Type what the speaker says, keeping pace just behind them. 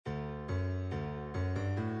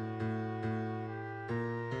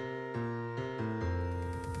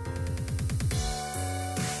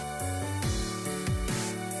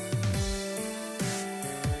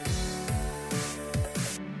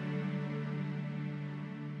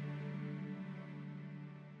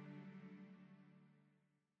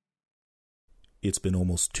It's been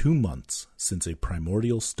almost 2 months since a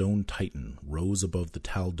primordial stone titan rose above the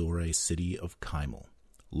Tal'Dorei city of Kaimal.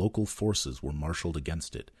 Local forces were marshaled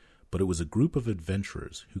against it, but it was a group of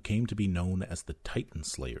adventurers who came to be known as the Titan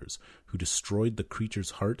Slayers who destroyed the creature's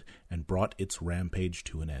heart and brought its rampage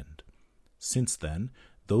to an end. Since then,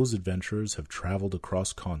 those adventurers have traveled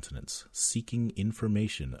across continents, seeking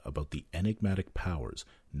information about the enigmatic powers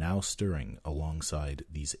now stirring alongside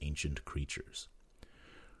these ancient creatures.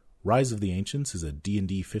 Rise of the Ancients is a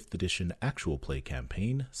D&D 5th edition actual play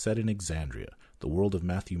campaign set in Exandria, the world of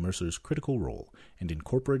Matthew Mercer's Critical Role, and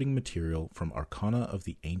incorporating material from Arcana of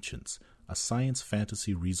the Ancients, a science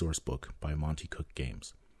fantasy resource book by Monty Cook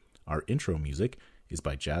Games. Our intro music is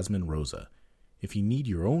by Jasmine Rosa. If you need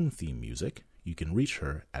your own theme music, you can reach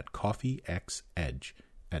her at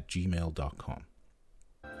coffeexedge@gmail.com.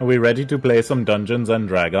 Are we ready to play some Dungeons and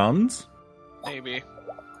Dragons? Maybe.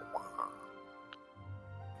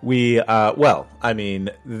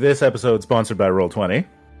 This episode's sponsored by Roll20.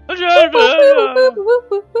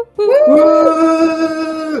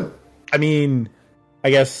 I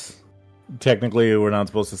guess technically we're not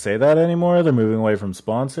supposed to say that anymore. They're moving away from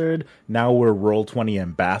sponsored. Now we're Roll20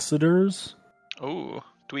 ambassadors. Ooh,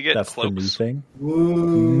 do we get That's cloaks? the new thing.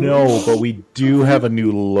 No, but we do have a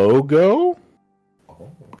new logo.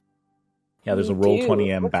 Yeah, there's a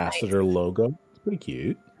Roll20 ambassador logo. It's pretty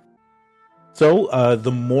cute. So,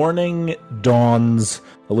 the morning dawns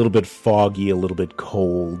a little bit foggy, a little bit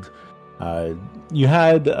cold. You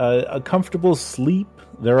had a comfortable sleep.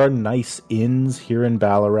 There are nice inns here in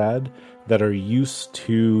Ballarat that are used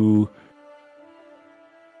to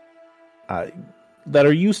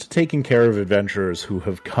taking care of adventurers who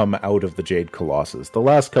have come out of the Jade Colossus. The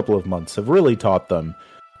last couple of months have really taught them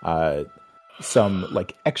some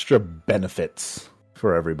extra benefits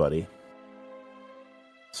for everybody.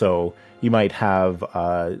 So you might have,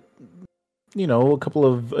 a couple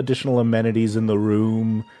of additional amenities in the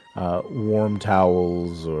room, warm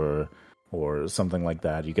towels or something like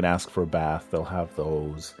that. You can ask for a bath; they'll have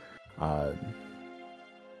those.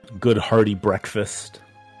 Good hearty breakfast.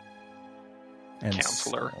 And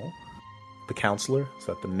Counselor. The counselor? Is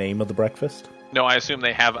that the name of the breakfast? No, I assume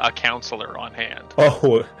they have a counselor on hand.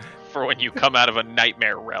 Oh, For when you come out of a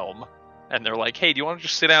nightmare realm, and they're like, "Hey, do you want to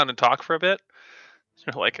just sit down and talk for a bit?"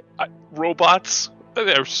 You're like, robots?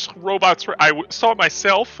 There's robots. I saw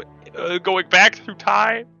myself going back through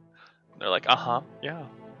time. And they're like, yeah.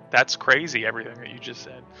 That's crazy, everything that you just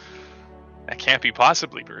said. That can't be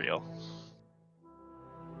possibly real.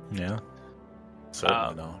 Yeah.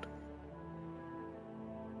 Certainly not.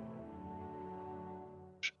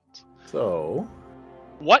 So,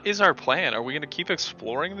 what is our plan? Are we going to keep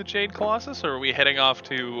exploring the Jade Colossus, or are we heading off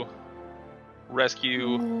to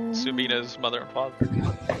rescue Sumina's mother and father?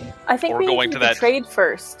 I think we need to do the trade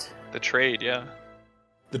first. The trade, yeah.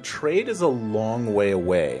 The trade is a long way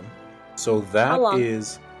away. So that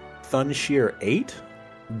is Thunshire 8.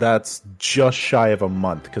 That's just shy of a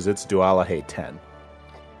month, because it's Dualahe 10.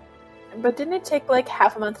 But didn't it take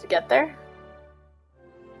half a month to get there?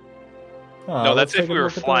 No, that's if we were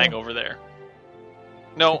flying over there.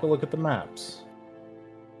 No. Take a look at the maps.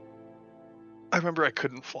 I remember I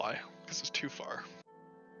couldn't fly, because it's too far.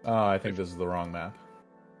 Oh, I think this is the wrong map.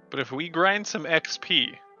 But if we grind some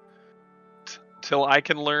XP till I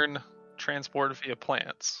can learn transport via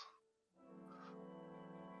plants.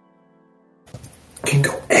 Can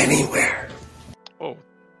go anywhere. Oh.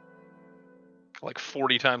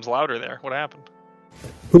 40 times louder there. What happened?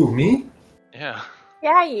 Who, me? Yeah.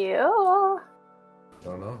 Yeah, you.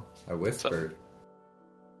 Don't know. I whispered.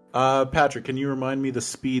 Patrick, can you remind me the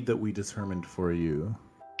speed that we determined for you?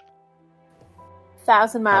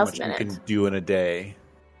 1,000 miles a minute. How much you can do in a day?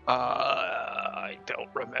 I don't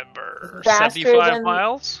remember. Faster 75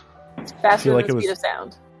 miles? Faster than the speed of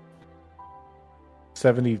sound.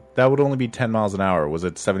 70. That would only be 10 miles an hour. Was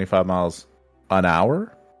it 75 miles an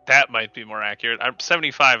hour? That might be more accurate.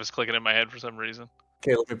 75 is clicking in my head for some reason.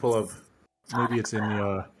 Okay, let me pull up. Maybe it's in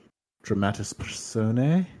your Dramatis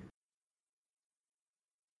Personae.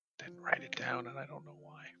 Didn't write it down, and I don't know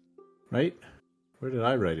why. Right? Where did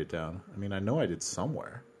I write it down? I mean, I know I did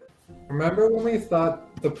somewhere. Remember when we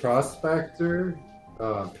thought the prospector,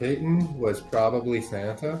 Peyton, was probably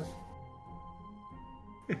Santa?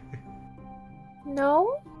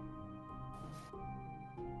 No?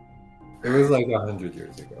 It was 100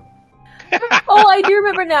 years ago. Oh, I do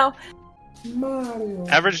remember now. Mario.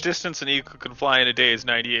 Average distance an eagle can fly in a day is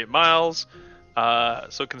 98 miles.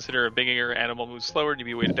 So consider a bigger animal moves slower and you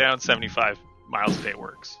be weighted down. 75 miles a day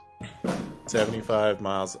works. 75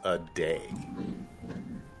 miles a day.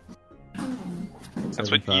 That's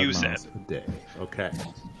what you said. A day. Okay.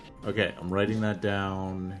 Okay, I'm writing that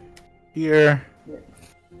down here.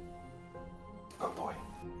 Oh boy.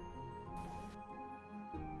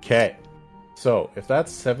 Okay, so if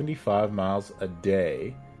that's 75 miles a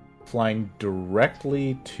day, flying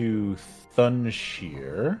directly to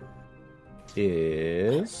Thunshear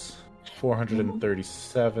is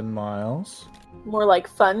 437 miles. More like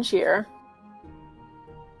fun cheer.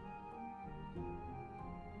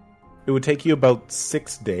 It would take you about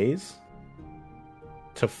 6 days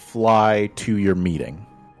to fly to your meeting.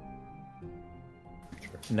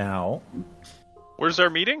 Now, Where's our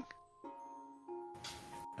meeting?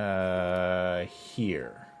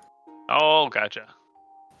 here. Oh, gotcha.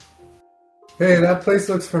 Hey, that place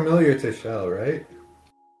looks familiar to Shell, right?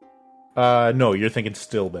 No, you're thinking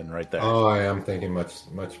Stillben right there. Oh, I am thinking much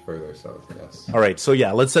further south. Yes. All right, so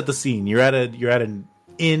yeah, let's set the scene. You're at an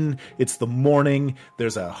inn. It's the morning.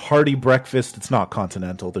 There's a hearty breakfast. It's not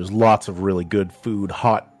continental. There's lots of really good food,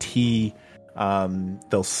 hot tea.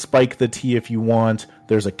 They'll spike the tea if you want.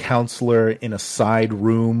 There's a counselor in a side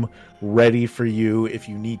room ready for you if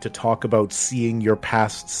you need to talk about seeing your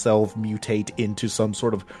past self mutate into some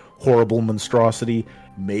sort of horrible monstrosity.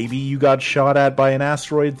 Maybe you got shot at by an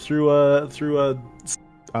asteroid through a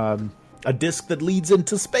disk that leads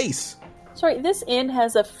into space. Sorry, this inn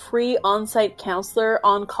has a free on-site counselor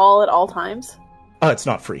on call at all times? It's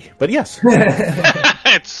not free, but yes.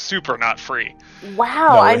 It's super not free.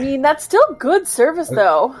 Wow, No, I mean, that's still good service,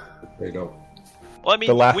 though. There you go. Well, I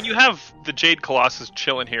mean, when you have the Jade Colossus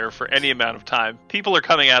chilling here for any amount of time, people are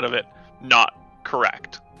coming out of it not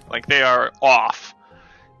correct. Like, they are off.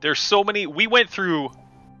 There's so many... We went through,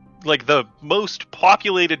 like, the most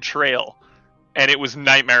populated trail, and it was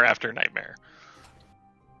nightmare after nightmare.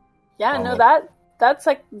 Yeah, Oh no, my- that's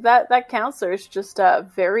like... That counselor is just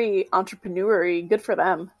very entrepreneur-y. Good for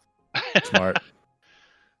them. Smart.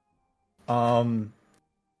 And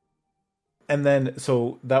then,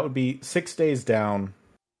 so that would be 6 days down,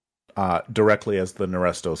 directly as the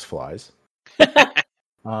Narestos flies.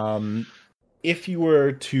 If you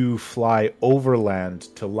were to fly overland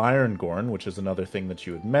to Lyrengorn, which is another thing that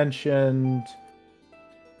you had mentioned,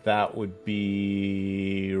 that would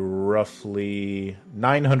be roughly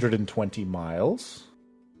 920 miles,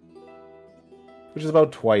 which is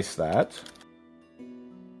about twice that.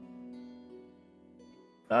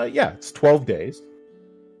 Yeah, it's 12 days.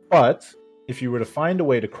 But if you were to find a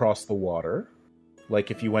way to cross the water,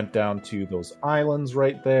 like if you went down to those islands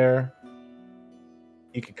right there,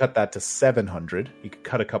 you could cut that to 700. You could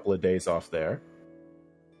cut a couple of days off there.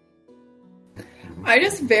 I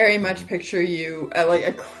just very much picture you like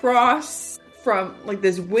across from like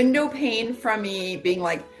this window pane from me being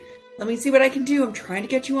like, let me see what I can do. I'm trying to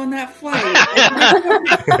get you on that flight.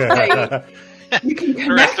 You can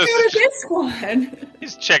connect out of this one.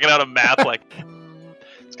 He's checking out a map, like,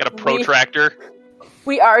 it's got a protractor.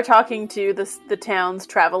 We are talking to the town's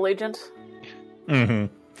travel agent.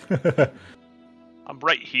 Mm-hmm. I'm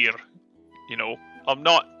right here. You know, I'm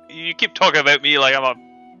not... You keep talking about me like I'm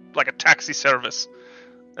a taxi service.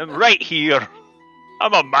 I'm right here.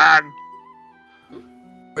 I'm a man.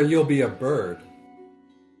 But you'll be a bird.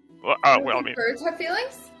 Well, I mean... Birds have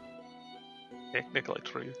feelings? Nikolai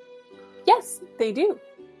Tree. Yes, they do.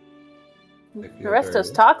 They feel Narestos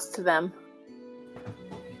very- talks to them.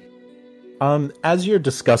 As you're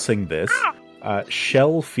discussing this,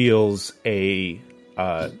 Shell feels a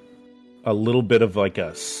little bit of like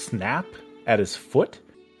a snap at his foot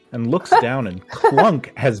and looks down, and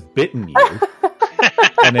Clunk has bitten you.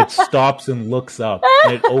 And it stops and looks up,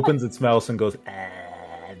 and it opens its mouth and goes,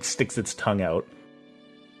 and sticks its tongue out.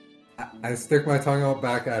 I stick my tongue out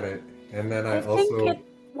back at it, and then I think also... it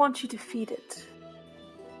wants you to feed it.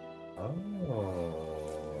 Oh.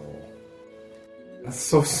 That's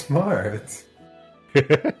so smart.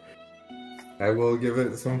 I will give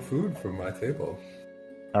it some food from my table.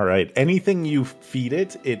 All right. Anything you feed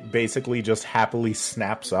it, it basically just happily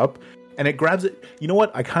snaps up, and it grabs it. You know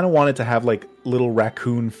what? I kind of want it to have like little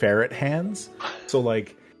raccoon ferret hands. So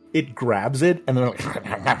like it grabs it, and then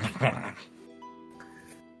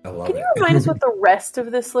I love Can it. you remind us what the rest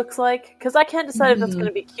of this looks like? Because I can't decide if that's going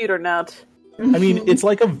to be cute or not. I mean, it's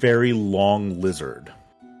like a very long lizard.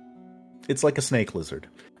 It's like a snake lizard.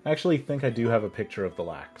 I actually think I do have a picture of the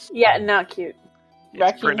lax. Yeah, not cute. It's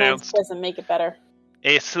Raccoon hands pronounced doesn't make it better.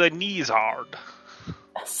 a sneezard.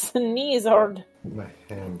 A sneezard. My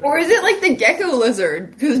hand. Or is it like the gecko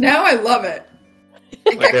lizard? Because now I love it.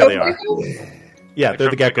 The There gecko they are. gecko? Yeah, Like they're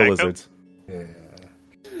from the gecko the gecko? lizards. Yeah.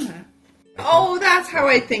 Oh, that's how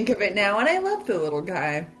I think of it now, and I love the little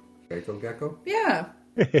guy. Gecko? Yeah.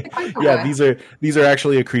 Yeah, these are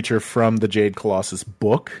actually a creature from the Jade Colossus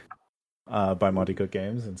book. by Monty Cook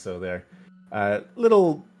Games, and so they're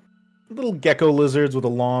little gecko lizards with a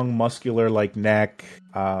long, muscular neck,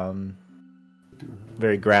 very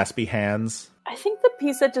graspy hands. I think the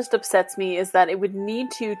piece that just upsets me is that it would need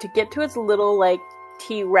to get to its little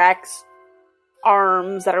T-Rex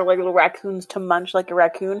arms that are like little raccoons to munch like a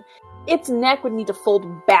raccoon. Its neck would need to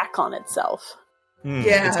fold back on itself.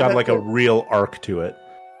 Yeah, it's got a real arc to it.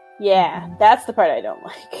 Yeah, that's the part I don't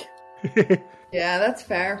like. Yeah, that's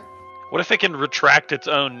fair. What if it can retract its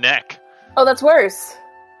own neck? Oh, that's worse.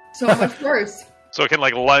 So much worse. So it can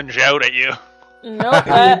lunge out at you. Nope.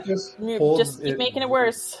 Maybe it just keep making it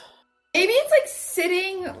worse. Maybe it's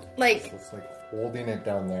sitting It's holding it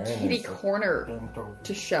down there. And kitty it's corner bent over.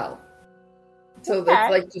 to shell. So Okay.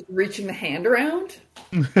 that's just reaching the hand around?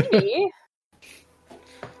 Maybe.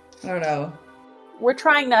 I don't know. We're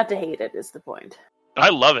trying not to hate it, is the point. I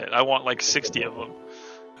love it. I want 60 of them.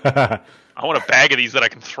 I want a bag of these that I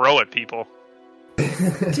can throw at people.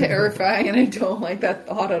 Terrifying, and I don't like that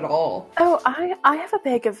thought at all. Oh, I have a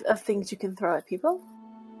bag of things you can throw at people.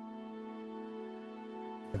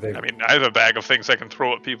 I mean, I have a bag of things I can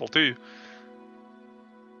throw at people too.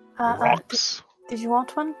 Rocks. Did you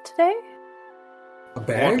want one today? A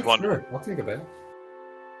bag? Want one. Sure, I'll take a bag.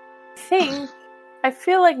 I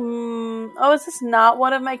feel like... is this not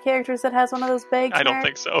one of my characters that has one of those bags? I don't Merrick?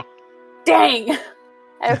 think so. Dang!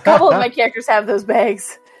 A couple of my characters have those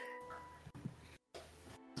bags.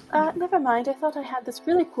 Never mind. I thought I had this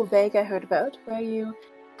really cool bag I heard about, where you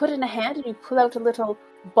put in a hand and you pull out a little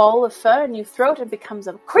ball of fur and you throw it and it becomes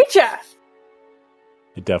a creature!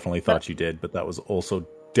 I definitely thought you did, but that was also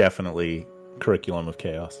definitely Curriculum of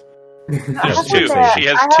Chaos. I There's have two. one there. She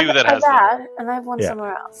has I two that has them. that, and I have one Yeah.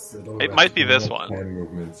 somewhere else. It might be this one. Hand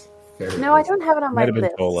movements. Very No, I good. don't have it on my Might have been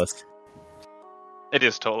list. Tolas. It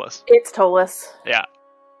is Tolas. It's Tolas. Yeah,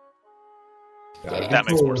 Gotta that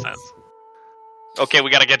be makes more cool. sense. Okay, we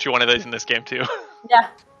gotta get you one of those in this game too. Yeah,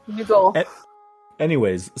 new goal.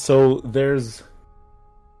 Anyways, so there's...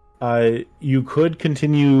 you could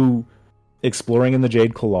continue exploring in the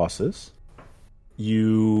Jade Colossus.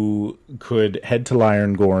 You could head to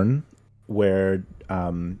Lyrengorn, where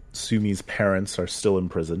Sumi's parents are still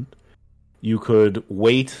imprisoned. You could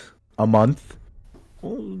wait a month,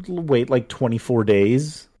 wait 24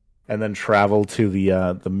 days, and then travel to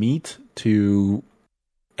the meet to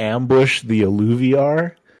ambush the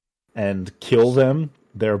Alluviar and kill them,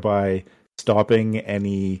 thereby stopping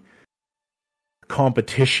any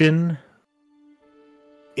competition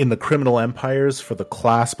in the criminal empires for the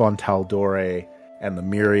clasp on Taldore and the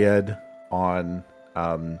Myriad on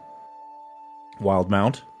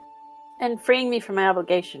Wildmount. And freeing me from my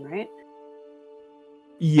obligation, right?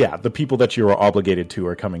 Yeah, the people that you are obligated to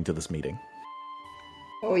are coming to this meeting.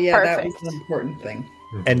 Oh yeah, that Perfect. was an important thing.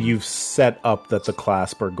 And you've set up that the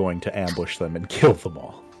clasp are going to ambush them and kill them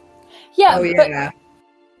all. Yeah, Oh yeah.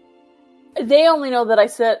 but they only know that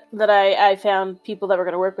I found people that were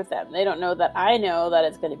going to work with them. They don't know that I know that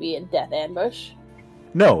it's going to be a death ambush.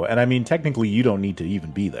 No, and I mean, technically you don't need to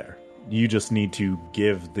even be there. You just need to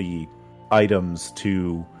give the items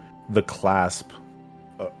to the clasp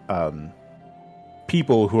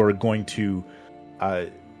people who are going to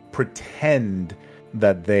pretend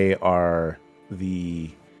that they are the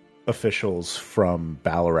officials from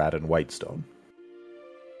Ballarat and Whitestone.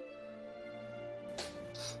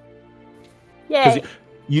 Yay.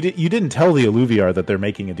 You didn't tell the Alluviar that they're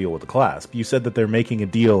making a deal with the clasp. You said that they're making a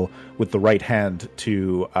deal with the right hand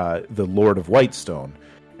to the Lord of Whitestone,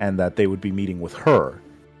 and that they would be meeting with her.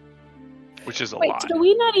 Which is a Wait, lie. do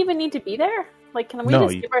we not even need to be there? Can we No,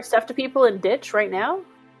 just give our stuff to people and ditch right now?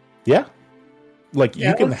 Yeah, Yeah,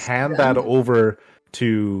 you can let's hand do that that. over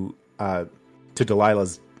to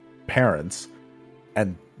Delilah's parents,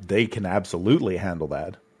 and they can absolutely handle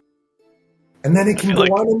that. And then it can feel go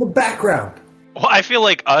like- on in the background. Well, I feel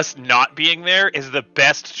like us not being there is the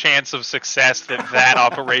best chance of success that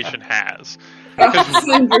operation has.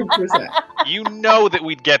 100%. You know that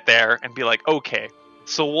we'd get there and be like, okay,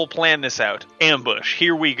 so we'll plan this out. Ambush,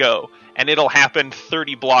 here we go. And it'll happen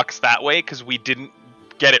 30 blocks that way because we didn't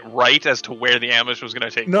get it right as to where the ambush was going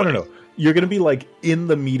to take No. place. You're going to be in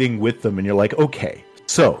the meeting with them, and you're like, okay,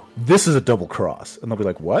 so this is a double cross. And they'll be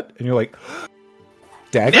like, what? And you're like,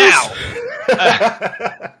 daggers?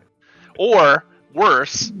 Now! Or,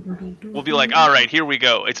 worse, we'll be like, alright, here we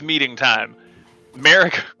go. It's meeting time.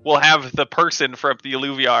 Merrick will have the person from the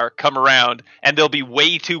Alluviar come around, and they'll be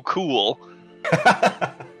way too cool.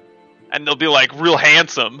 And they'll be real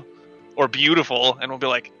handsome or beautiful, and we'll be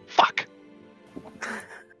like, fuck.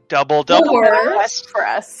 Double Or- That's for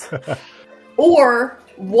us. Or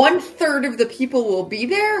 1/3 of the people will be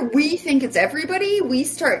there. We think it's everybody. We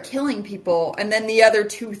start killing people, and then the other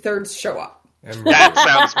 2/3 show up. And That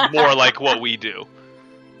sounds more like what we do.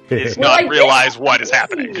 Is Well, not I realize guess- what is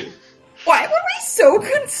happening. Why were we so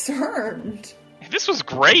concerned? This was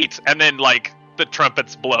great. And then, like, the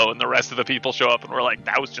trumpets blow and the rest of the people show up and we're like,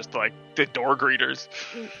 that was just, like, the door greeters.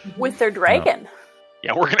 With their dragon.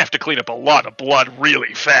 Yeah, we're going to have to clean up a lot of blood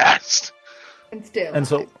really fast. And still. And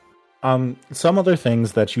so, some other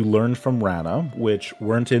things that you learned from Rana, which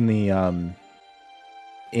weren't in the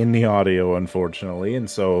audio, unfortunately, and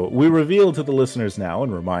so we reveal to the listeners now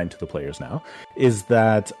and remind to the players now, is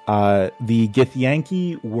that the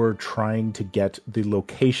Githyanki were trying to get the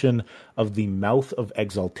location of the Mouth of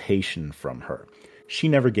Exaltation from her. She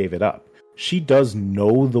never gave it up. She does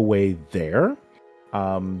know the way there,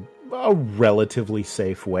 a relatively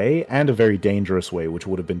safe way, and a very dangerous way, which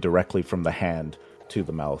would have been directly from the hand to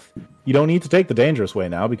the mouth. You don't need to take the dangerous way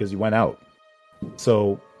now because you went out.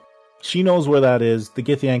 So she knows where that is. The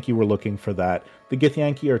Githyanki were looking for that. The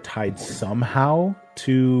Githyanki are tied somehow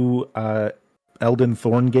to Eldon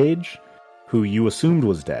Thorngage, who you assumed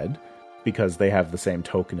was dead, because they have the same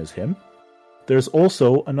token as him. There's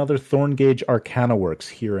also another Thorngage Arcana Works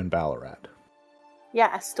here in Ballarat. Yeah,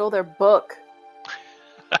 I stole their book.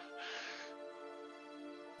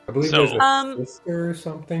 I believe So- there's a sister or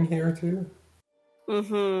something here too.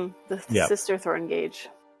 Mm-hmm. The Yeah. sister Thorngage.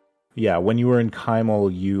 Yeah, when you were in Kymel,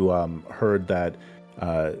 you heard that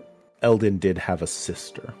Eldon did have a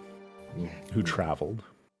sister who traveled.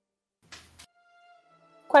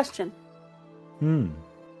 Question. Hmm.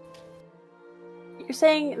 You're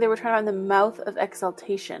saying they were trying to find the Mouth of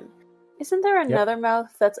Exaltation. Isn't there another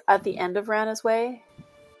mouth that's at the end of Rana's Way?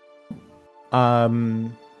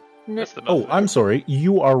 That's the Oh, mouth. I'm sorry.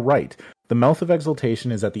 You are right. The Mouth of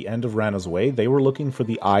Exaltation is at the end of Rana's Way. They were looking for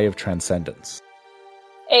the Eye of Transcendence.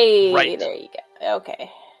 Hey, Right. there you go. Okay.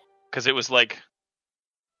 Because it was, like,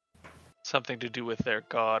 something to do with their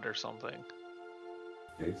god or something.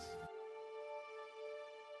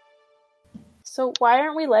 So why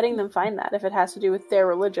aren't we letting them find that if it has to do with their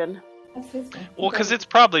religion? Well, because it's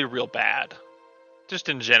probably real bad. Just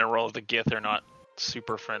in general, the Gith are not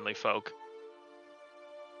super friendly folk.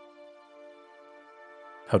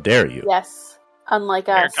 How dare you? Yes. Unlike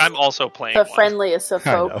Eric, us, I'm also playing the one. friendliest of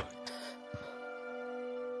I folk. know.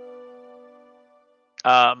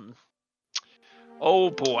 Oh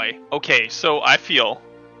boy. Okay, so I feel,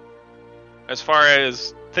 as far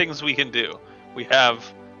as things we can do, we have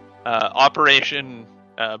Operation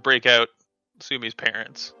Breakout Sumi's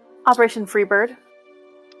parents. Operation Freebird.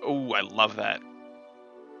 Oh, I love that.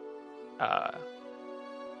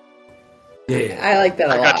 Yeah. I like that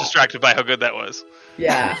a I lot. got distracted by how good that was.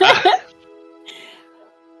 Yeah.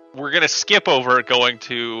 We're gonna skip over going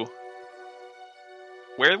to...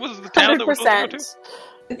 Where was the town that we're supposed to go 100%. to?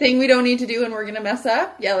 The thing we don't need to do and we're gonna mess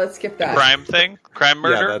up? Yeah, let's skip The that. crime thing? Crime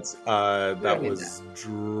murder? Yeah, that's that don't need was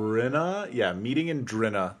Drinna. Yeah, meeting in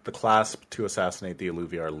Drinna, the clasp to assassinate the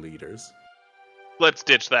Alluviar leaders. Let's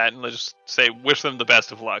ditch that and let's just say wish them the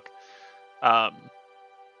best of luck. And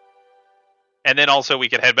then also we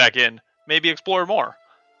could head back in, maybe explore more.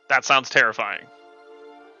 That sounds terrifying.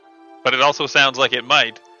 But it also sounds like it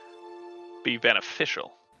might be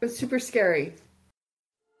beneficial. It's super scary.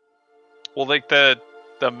 Well, like the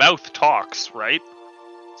mouth talks, right?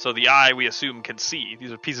 So the eye, we assume, can see.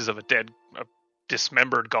 These are pieces of a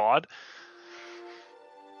dismembered god.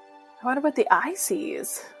 I wonder what the eye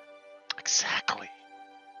sees. Exactly.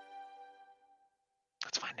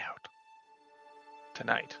 Let's find out.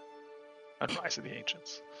 Tonight. On Rise of the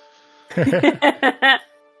Ancients.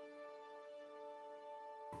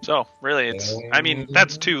 So, really, it's... I mean,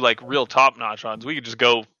 that's two, like, real top-notch ones. We could just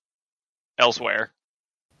go elsewhere.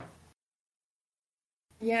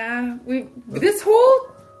 Yeah, this whole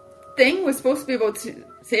thing was supposed to be about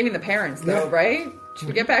saving the parents, though, right? Should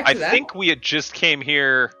we get back to I that? think we had just came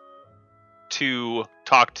here to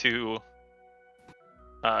talk to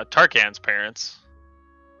Tarkan's parents,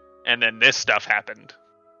 and then this stuff happened.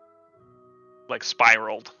 Like,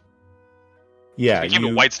 spiraled. Yeah, We came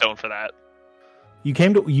to Whitestone for that.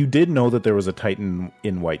 you did know that there was a Titan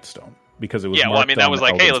in Whitestone because it was Yeah, well, I marked mean, that on was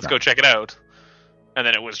like, hey, Eldon's let's go map. check it out. And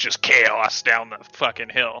then it was just chaos down the fucking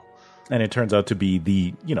hill. And it turns out to be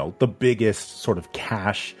the biggest sort of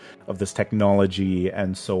cache of this technology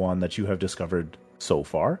and so on that you have discovered so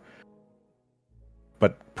far.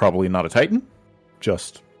 But probably not a Titan,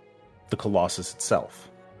 just the Colossus itself.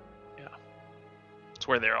 It's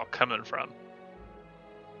where they're all coming from.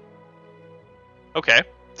 Okay,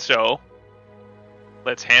 so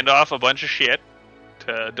let's hand off a bunch of shit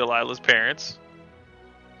to Delilah's parents.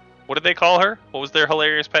 What did they call her? What was their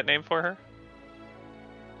hilarious pet name for her?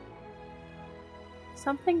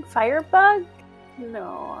 Something Firebug?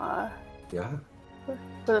 No, Yeah. was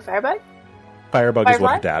it Firebug? Firebug is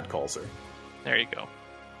what Firefly? her dad calls her. There you go.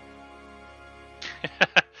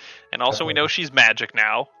 And also, we know she's magic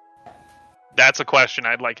now. That's a question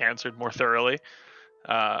I'd like answered more thoroughly.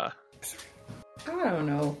 I don't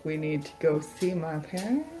know if we need to go see my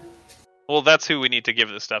parents. Well, that's who we need to give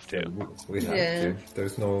this stuff to. We have Yeah. to.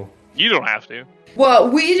 There's no. You don't have to. Well,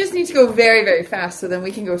 we just need to go very, very fast so then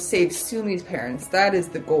we can go save Sumi's parents. That is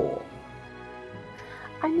the goal.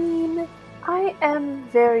 I mean, I am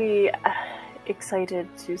very excited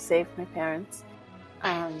to save my parents.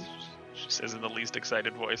 She says in the least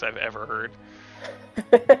excited voice I've ever heard.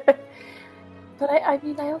 But I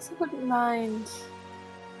mean, I also wouldn't mind.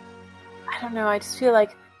 I don't know, I just feel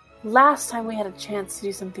like last time we had a chance to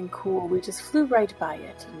do something cool, we just flew right by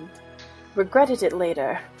it and regretted it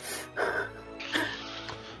later.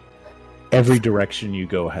 Every direction you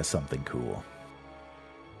go has something cool.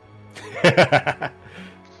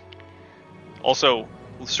 Also,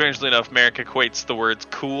 strangely enough, Merrick equates the words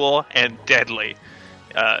cool and deadly.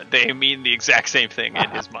 They mean the exact same thing in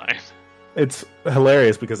his mind. It's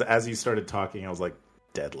hilarious because as you started talking, I was like,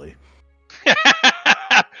 deadly.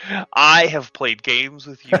 I have played games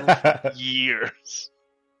with you for years.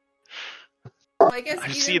 Well, I guess I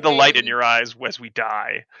either see the way, light in your eyes as we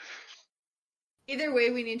die. Either way,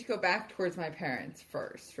 we need to go back towards my parents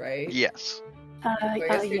first, right? Yes. I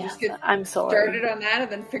guess we Yeah, just get I'm sorry. started on that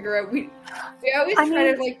and then figure out. We always I try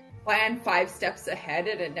mean- to like plan 5 steps ahead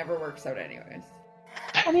and it never works out anyways.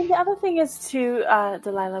 I mean, the other thing is too,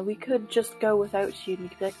 Delilah, we could just go without you and we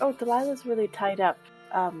could be like, oh, Delilah's really tied up.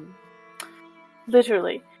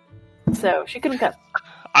 Literally. So, she couldn't come.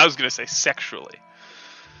 I was going to say sexually.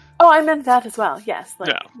 Oh, I meant that as well, yes. Like,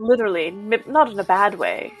 Yeah. literally, not in a bad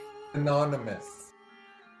way. Anonymous.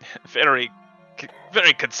 Very,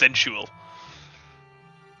 very consensual.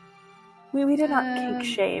 We do not Um, kink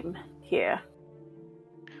shame here.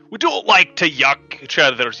 We don't like to yuck each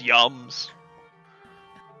other's yums.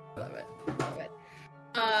 Love it. Love it.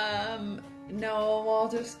 No, I'll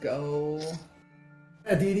just go.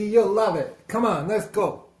 Yeah, Dee Dee, you'll love it. Come on, let's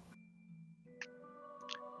go.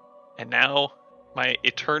 And now, my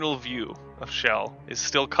eternal view of Shell is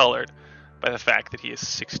still colored by the fact that he is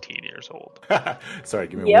 16 years old. Sorry,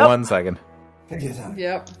 give me Yep. 1 second. Take your time.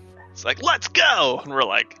 Yep. It's like, let's go! And we're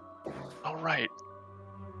like, all right,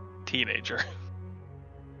 teenager.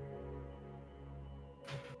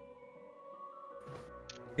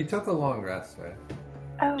 He took a long rest, right?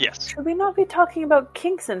 Oh, Yes. should we not be talking about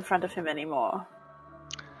kinks in front of him anymore?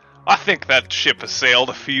 I think that ship has sailed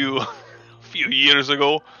a few years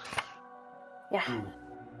ago. Yeah.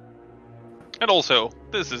 And also,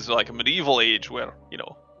 this is like a medieval age where, you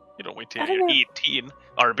don't wait till I don't you're know. 18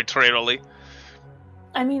 arbitrarily.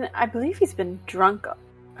 I mean, I believe he's been drunk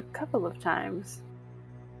a couple of times.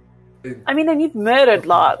 It- I mean, and you've murdered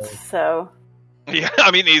lots, so... Yeah, I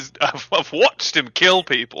mean, I've watched him kill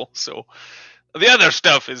people, so the other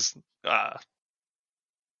stuff is,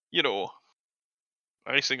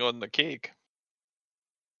 icing on the cake.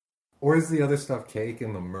 Or is the other stuff cake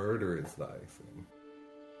and the murder is the icing?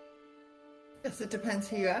 Guess it depends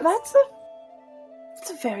who you ask.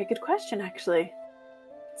 That's a very good question, actually.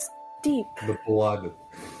 It's deep. The blood.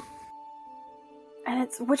 And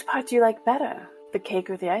it's, which part do you like better? The cake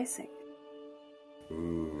or the icing?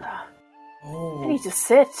 Ooh. I Oh. need to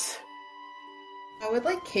sit. I would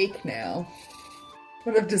like cake now.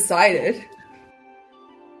 Would have decided.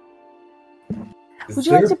 Is Would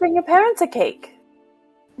you like there- to bring your parents a cake?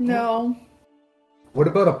 No. What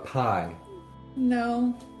about a pie?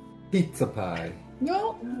 No. Pizza pie.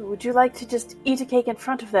 No. Ooh, would you like to just eat a cake in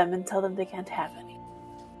front of them and tell them they can't have any?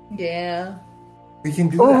 Yeah. We can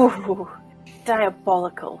do that. Ooh,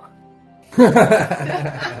 diabolical.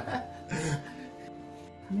 I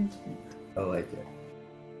like it.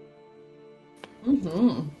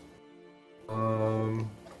 Mm-hmm.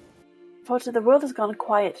 Fortunately, the world has gone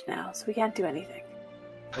quiet now, so we can't do anything.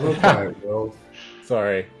 Hello, quiet world.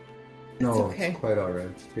 Sorry. No, okay. it's quite alright.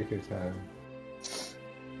 Take your time.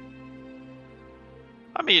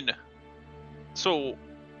 I mean, so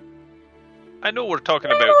I know we're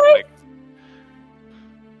talking about like.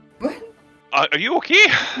 What? Are you okay?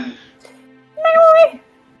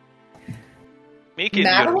 Making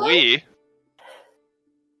your Madeline? way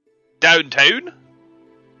downtown.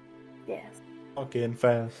 Yes. Fucking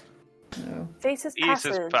fast. No. Faces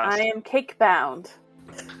Faces passes. pass. I am cake bound.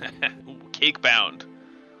 Cake bound.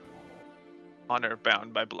 Honor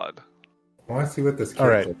bound by blood. I want to see what this kid All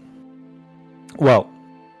right. did. Well,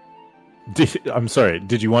 I'm sorry.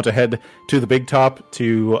 Did you want to head to the big top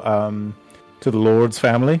to the Lord's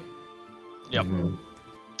family? Yep. Mhm.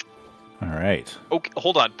 All right. Okay,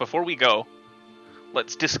 hold on. Before we go,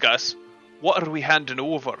 let's discuss what are we handing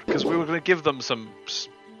over? Because we were going to give them some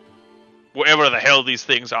whatever the hell these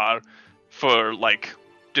things are for like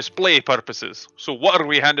display purposes. So what are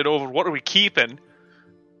we handing over? What are we keeping?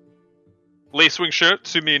 Lacewing shirt,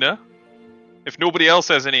 Sumina. If nobody else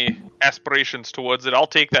has any aspirations towards it, I'll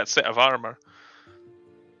take that set of armor.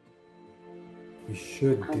 We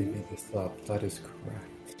should divvy this up. That is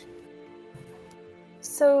correct.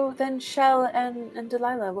 So then, Shell and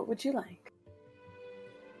Delilah, what would you like?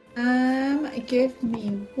 Give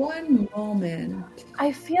me one moment.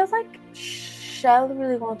 I feel like Shell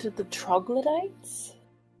really wanted the troglodytes.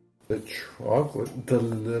 The troglodyte, the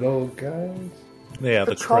little guys? Yeah,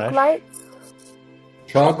 The the trash. troglodytes?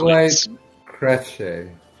 Troglodyte Creche.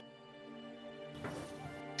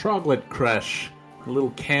 Troglit Creche, a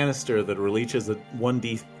little canister that releases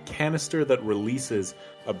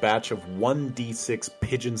a batch of 1d6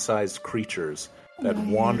 pigeon-sized creatures that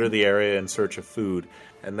wander the area in search of food,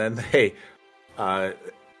 and then they,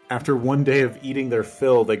 after one day of eating their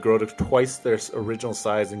fill, they grow to twice their original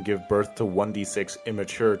size and give birth to 1d6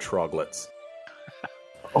 immature troglets.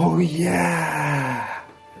 Oh, yeah!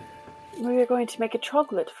 We are going to make a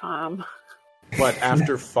troglit farm. But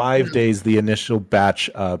after 5 days, the initial batch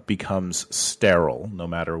becomes sterile, no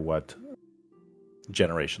matter what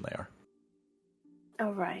generation they are.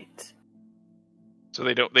 All right. So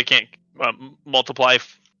they can't multiply,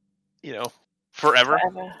 forever. Forever.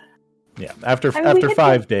 Yeah, after I mean, we could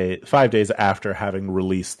 5 days after having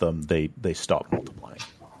released them, they stop multiplying.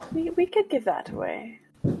 We could give that away.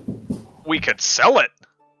 We could sell it.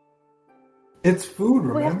 It's food, We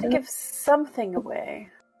have remember? to give something away.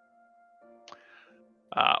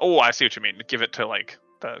 I see what you mean. Give it to, like,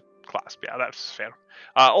 the clasp. Yeah, that's fair.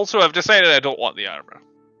 Also, I've decided I don't want the armor.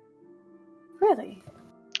 Really?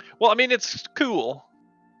 Well, I mean, it's cool.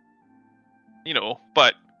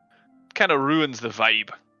 But kind of ruins the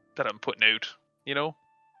vibe that I'm putting out,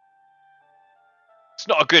 It's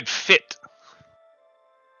not a good fit.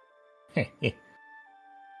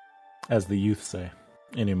 As the youth say,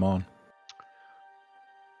 in Iman.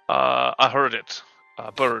 I heard it.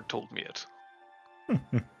 A bird told me it.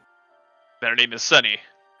 Their name is Sunny.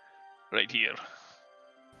 Right here.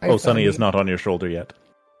 Oh, Sunny is not on your shoulder yet.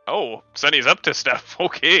 Oh, Sunny's up to stuff.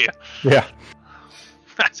 Okay. Yeah.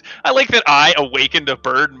 I like that I awakened a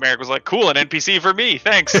bird and Merrick was like, cool, an NPC for me,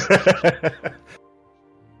 thanks.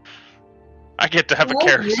 I get to have a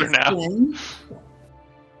character now.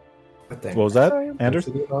 What was that, Sorry. Anders?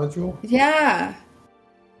 Density nodule? Yeah.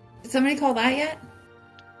 Did somebody call that yet?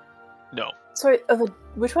 No. Sorry,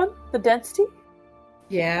 which one? The density?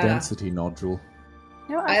 Yeah. Density nodule.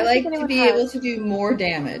 No, I don't like think to anyone be has. able to do more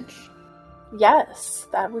damage. Yes,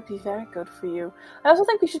 that would be very good for you. I also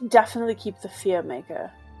think we should definitely keep the Fear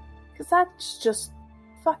Maker. Because that's just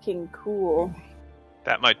fucking cool.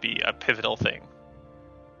 That might be a pivotal thing.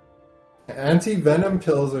 Anti-venom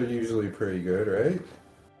pills are usually pretty good, right?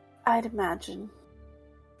 I'd imagine.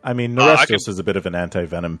 I mean, I Norestos is a bit of an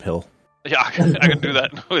anti-venom pill. Yeah, I can do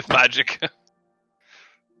that with magic.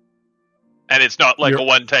 And it's not like a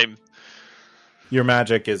one-time... Your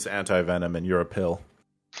magic is anti-venom and you're a pill.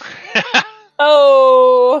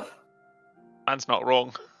 Oh! Man's not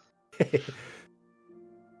wrong.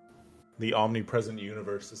 The omnipresent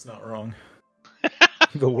universe is not wrong.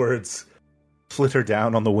 The words flitter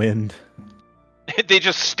down on the wind. They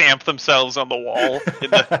just stamp themselves on the wall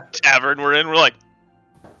in the tavern we're in. We're like,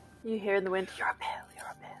 You hear in the wind, you're a pill, you're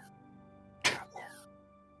a pill. You're a pill.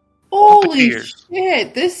 Holy Puppeteers.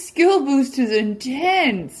 shit! This skill boost is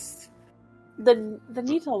intense. The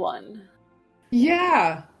needle one.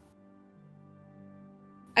 Yeah.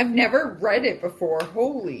 I've never read it before.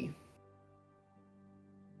 Holy.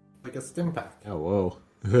 Like a stim pack. Oh, whoa.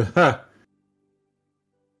 yeah,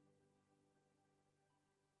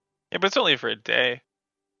 but it's only for a day.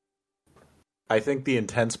 I think the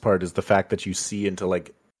intense part is the fact that you see into,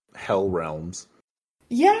 like, hell realms.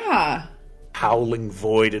 Yeah. Howling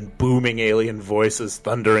void and booming alien voices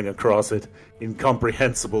thundering across it.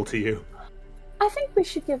 Incomprehensible to you. I think we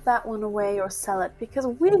should give that one away or sell it, because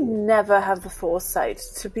we never have the foresight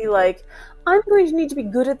to be like, I'm going to need to be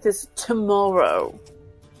good at this tomorrow.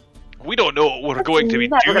 We don't know what we're That's going to be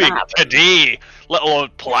never gonna doing happen. today, let alone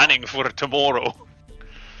planning for tomorrow.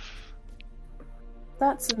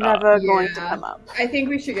 That's never going to Yeah. come up. I think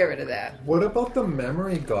we should get rid of that. What about the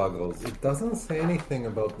memory goggles? It doesn't say anything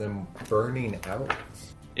about them burning out.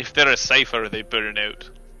 If they're a cipher, they burn out.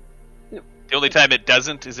 No. The only time it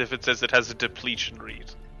doesn't is if it says it has a depletion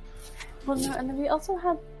rate. Well, no, and then we also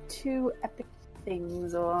had 2 epic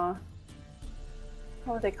things, or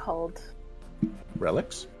what were they called?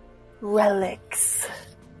 Relics? Relics.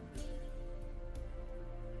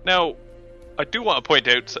 Now, I do want to point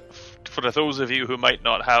out, for those of you who might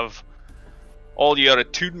not have all your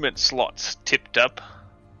attunement slots tipped up,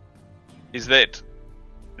 is that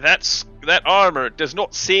armor does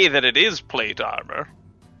not say that it is plate armor.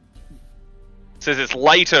 It says it's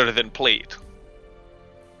lighter than plate.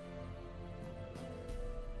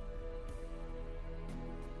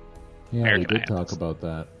 Yeah, Eric we and I did had talk this. about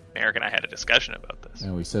that. Eric and I had a discussion about this.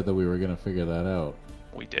 And we said that we were going to figure that out.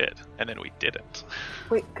 We did, and then we didn't.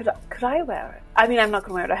 Wait, could I wear it? I mean, I'm not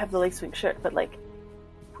gonna wear it. I have the lace wing shirt, but like,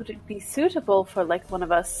 would it be suitable for like one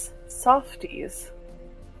of us softies?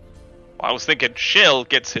 I was thinking Shell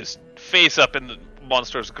gets his face up in the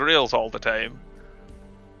monster's grills all the time.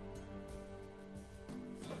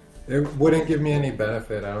 It wouldn't give me any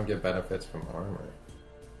benefit. I don't get benefits from armor.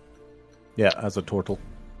 Yeah, as a turtle.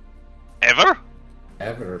 Ever?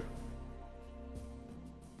 Ever.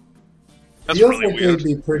 That's Feels really like weird. it'd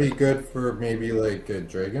be pretty good for maybe like a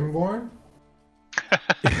Dragonborn.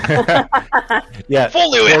 Yeah, If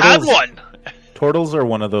only we had turtles- one! Turtles are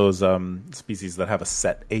one of those species that have a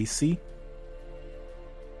set AC.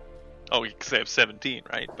 Oh, you can say 17,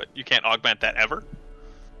 right? But you can't augment that ever?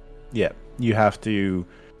 Yeah, you have to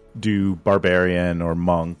do barbarian or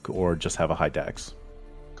monk or just have a high dex.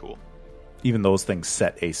 Cool. Even those things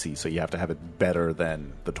set AC, so you have to have it better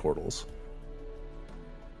than the turtles.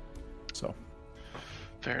 So,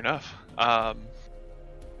 Fair enough.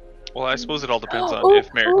 Well, I suppose it all depends on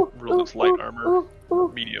if Merrick rules light armor,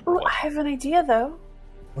 medium, or I what. have an idea though.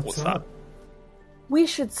 What's that? We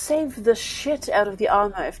should save the shit out of the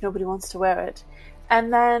armor if nobody wants to wear it,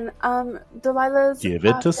 and then Delilah's Give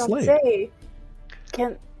it to Slade.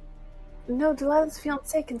 fiancé Delilah's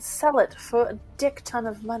fiance can sell it for a dick ton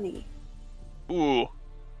of money. Ooh.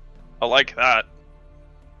 I like that.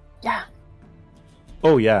 Yeah.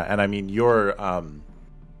 oh yeah, and I mean your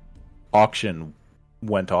auction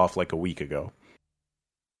went off like a week ago.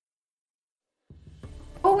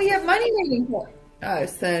 Oh, we have money waiting for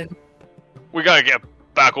us then. We gotta get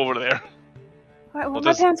back over there. All right, well, We'll my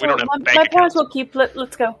just- parents we don't have bank my parents accounts. will keep.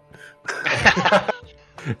 Let's go.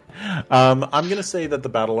 I'm gonna say that the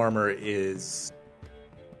battle armor is.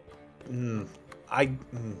 I'm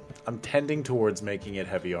tending towards making it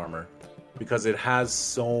heavy armor because it has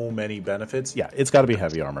so many benefits. Yeah, it's got to be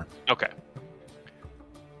heavy armor Okay.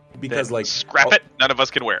 because, Then like, scrap it. None of us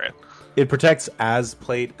can wear it. it protects as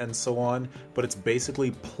plate and so on, but it's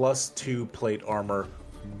basically +2 plate armor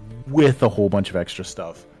with a whole bunch of extra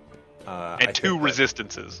stuff. I And think 2 that-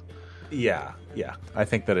 resistances. Yeah. I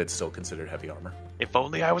think that it's still considered heavy armor. If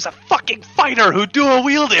only I was a fucking fighter who dual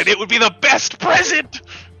wielded, it would be the best present.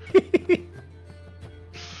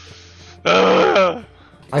 Ugh.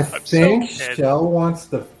 I think so dead. Shell wants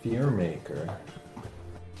the Fear Maker.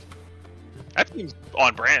 That seems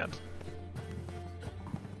on brand.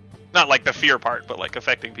 Not like the fear part, but like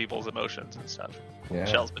affecting people's emotions and stuff. Yeah,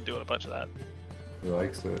 Shell's been doing a bunch of that. he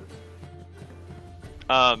likes it.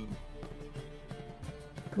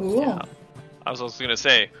 Cool. Yeah. I was also gonna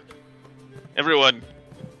say, everyone,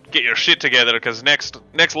 get your shit together because next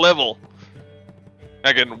level,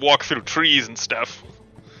 I can walk through trees and stuff.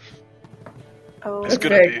 Oh, It's That's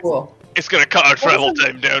gonna very be- cool. It's gonna cut our travel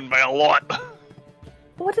time down by a lot.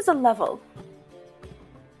 what is a level?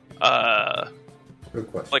 Good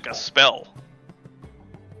question. Like a spell.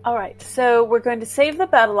 All right, so we're going to save the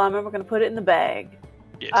battle armor. We're going to put it in the bag.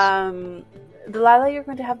 Yes. Delilah, you're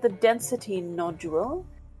going to have the density nodule.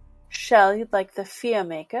 Shell, you'd like the fear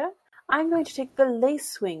maker. I'm going to take the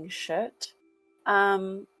lace wing shirt.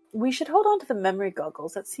 We should hold on to the memory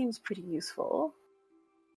goggles. That seems pretty useful.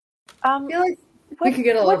 I feel like we could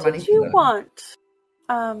get a lot of money What did for you them. want,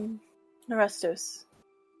 Narestos?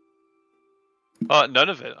 None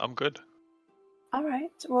of it. I'm good. All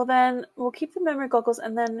right. Well, then we'll keep the memory goggles,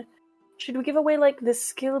 and then should we give away like the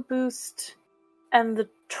skill boost and the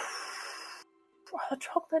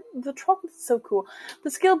chocolate? The chocolate's so cool.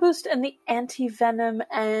 The skill boost and the anti venom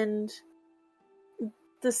and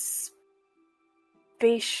the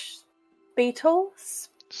spatial.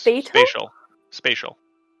 Spatial.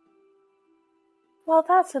 Well,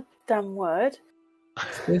 that's a dumb word.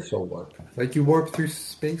 Spatial warp. Like you warp through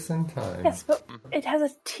space and time. Yes, but it has a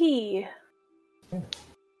T.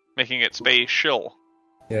 Making it spatial.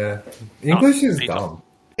 Yeah. English is spatial. dumb.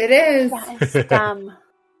 It is. Yeah, it's dumb.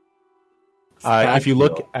 If you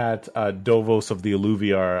look at Dovos of the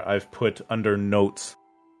Alluviar, I've put under notes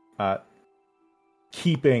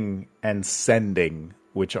keeping and sending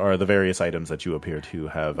which are the various items that you appear to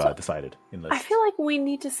have decided in this. I feel like we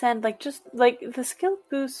need to send, just the skill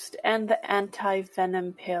boost and the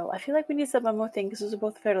anti-venom pill. I feel like we need to send one more thing, because those are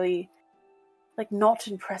both fairly, not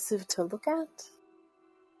impressive to look at.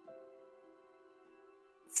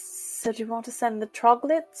 So do you want to send the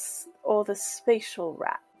troglets or the spatial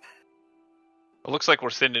wrap? It looks like we're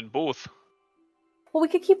sending both. Well, we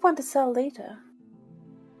could keep one to sell later.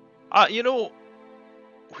 We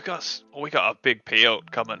got a big payout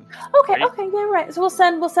coming. Okay, right? okay, yeah, right. So we'll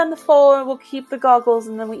send the 4, we'll keep the goggles,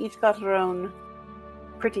 and then we each got our own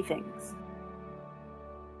pretty things.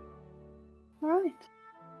 Alright.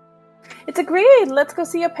 It's agreed! Let's go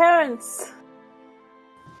see your parents!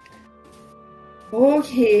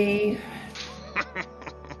 Okay.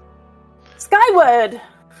 Skyward!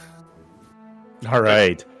 All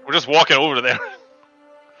right. We're just walking over there.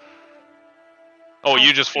 Oh,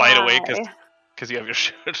 you just fly it away because you have your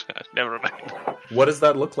shirt. Never mind. What does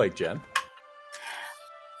that look like, Jen?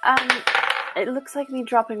 It looks like me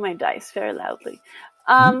dropping my dice very loudly.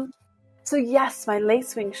 So yes, my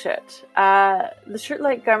lace-wing shirt. The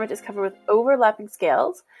shirt-like garment is covered with overlapping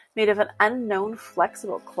scales made of an unknown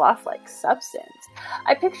flexible cloth-like substance.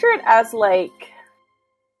 I picture it as like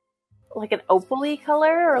an opal-y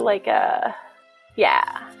color, or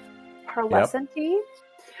pearlescent-y.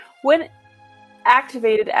 When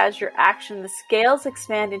activated as your action, the scales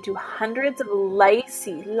expand into hundreds of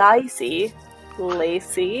lacy,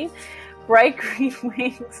 bright green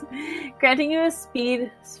wings, granting you a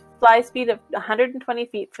fly speed of 120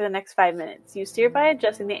 feet for the next 5 minutes. You steer by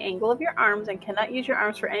adjusting the angle of your arms and cannot use your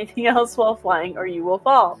arms for anything else while flying, or you will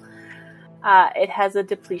fall. It has a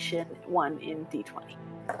depletion 1 in D20.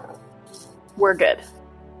 We're good.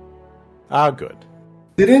 Good.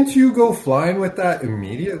 Didn't you go flying with that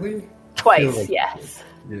immediately? Twice, yes.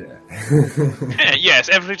 Yeah. Yes,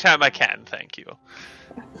 every time I can, thank you.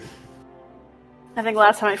 I think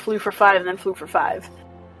last time I flew for 5 and then flew for 5.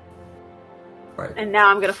 Right. And now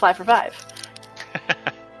I'm going to fly for 5.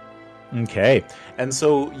 Okay. And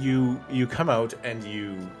so you come out and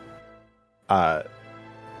you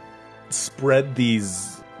spread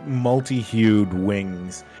these multi-hued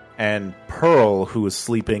wings, and Pearl, who is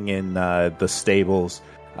sleeping in the stables,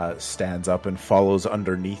 stands up and follows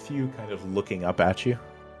underneath you, kind of looking up at you.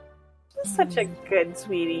 Such a good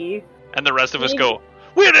sweetie. And the rest of us go,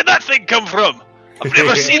 where did that thing come from? I've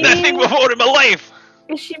never seen that thing before in my life.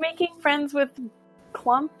 Is she making friends with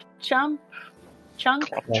Chunk? Clunk.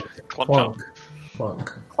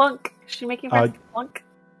 Clunk. Is she making friends with Clunk?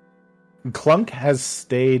 Clunk has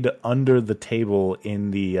stayed under the table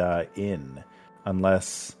in the inn,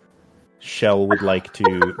 unless Shell would like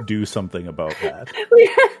to do something about that.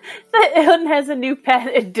 The inn has a new pet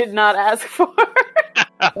it did not ask for.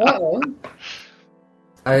 Oh.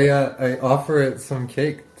 I offer it some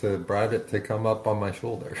cake to bribe it to come up on my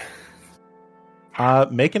shoulder.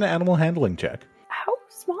 Make an animal handling check. How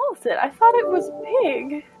small is it? I thought it was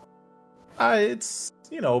big. It's,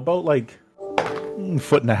 about like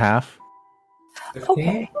 1.5 feet. 15?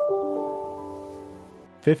 Okay.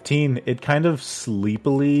 15. It kind of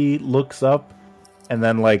sleepily looks up and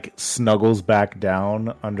then snuggles back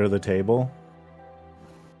down under the table.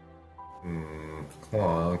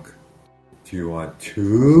 Clunk. Do you want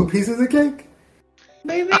 2 pieces of cake?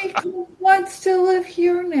 Maybe Clunk wants to live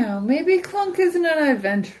here now. Maybe Clunk isn't an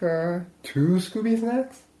adventurer. 2 Scooby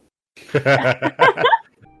snacks?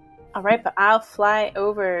 All right, but I'll fly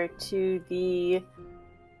over to the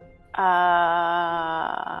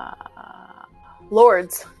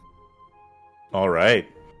Lords. All right.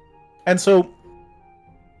 And so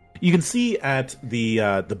you can see at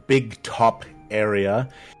the big top area,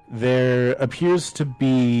 there appears to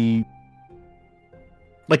be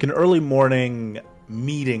an early morning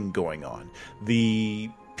meeting going on. The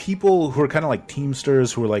people who are kind of like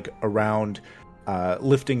teamsters, who are around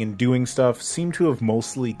lifting and doing stuff, seem to have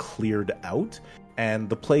mostly cleared out, and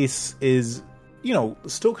the place is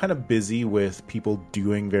still kind of busy with people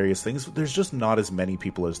doing various things. There's just not as many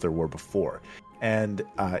people as there were before. And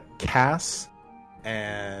Cass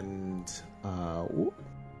and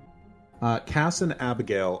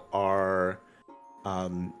Abigail are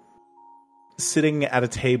sitting at a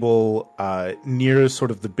table near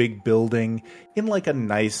sort of the big building in a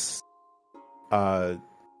nice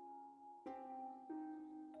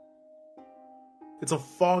it's a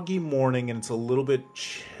foggy morning and it's a little bit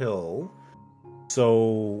chill.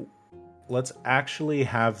 So let's actually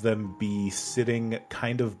have them be sitting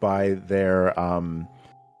kind of by their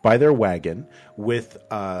wagon with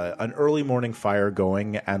an early morning fire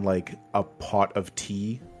going and a pot of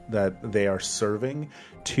tea that they are serving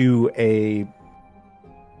to a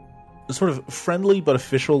sort of friendly but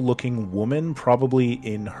official-looking woman, probably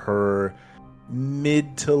in her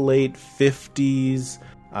mid to late 50s.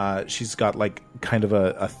 She's got like kind of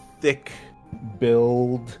a thick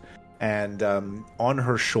build, and on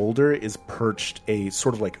her shoulder is perched a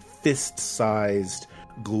sort of like fist-sized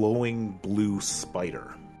glowing blue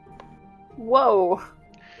spider. Whoa.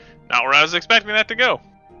 Not where I was expecting that to go.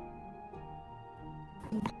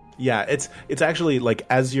 Yeah, it's actually like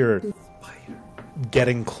as you're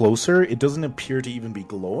getting closer, it doesn't appear to even be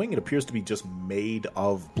glowing. It appears to be just made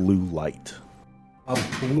of blue light. A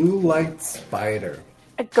blue light spider.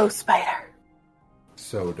 A ghost spider.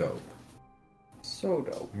 So dope. So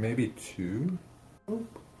dope. Maybe 2? We'll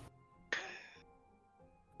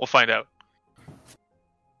find out.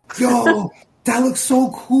 Yo, that looks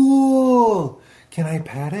so cool. Can I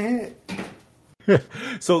pet it?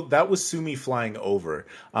 So that was Sumi flying over.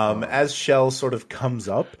 As Shell sort of comes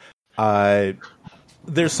up,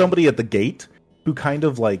 there's somebody at the gate who kind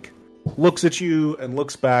of like looks at you and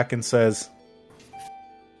looks back and says,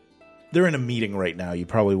 they're in a meeting right now. You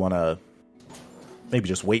probably want to maybe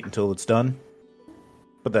just wait until it's done.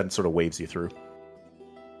 But then sort of waves you through.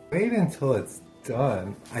 Wait until it's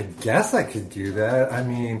done. I guess I could do that. I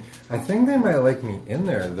mean, I think they might like me in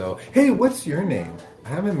there, though. Hey, what's your name? I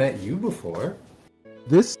haven't met you before.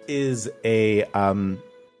 This is a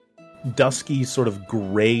dusky, sort of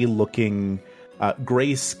gray-looking,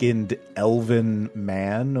 gray-skinned elven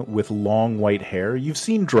man with long white hair. You've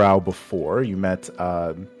seen Drow before. You met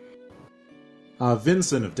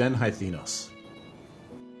Vincent of Den Hythenos.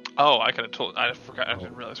 Oh, I could have told. I forgot. I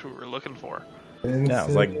didn't realize who we were looking for. Yeah,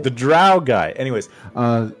 it's like the Drow guy. Anyways,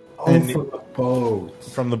 from the boat.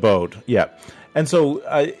 From the boat, yeah. And so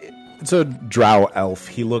it's a Drow elf.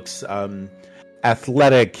 He looks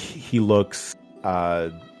athletic. He looks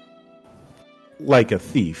like a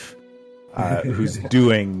thief who's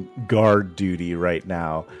doing guard duty right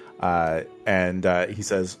now. And he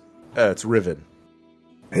says, "It's Riven."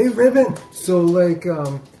 Hey, Riven. So, like,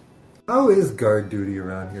 how is guard duty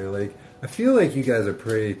around here? Like, I feel like you guys are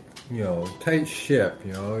pretty, tight ship.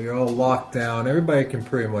 You're all locked down. Everybody can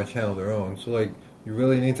pretty much handle their own. So, like, you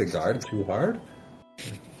really need to guard too hard?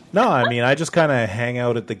 No, I mean, I just kind of hang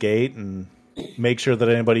out at the gate and make sure that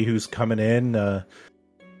anybody who's coming in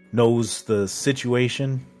knows the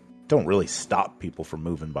situation. Don't really stop people from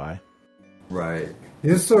moving by. Right.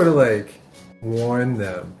 You just sort of, like, warn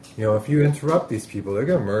them. If you interrupt these people, they're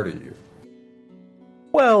gonna murder you.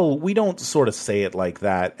 Well, we don't sort of say it like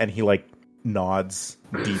that. And he, like, nods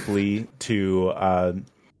deeply to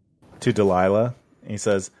Delilah. And he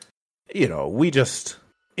says, we just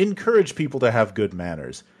encourage people to have good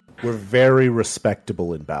manners. We're very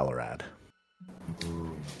respectable in Ballarat.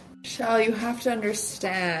 Shall you have to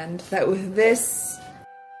understand that with this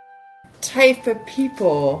type of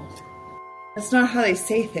people, that's not how they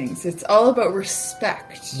say things. It's all about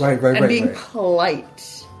respect. Right, and being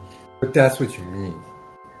polite. But that's what you mean.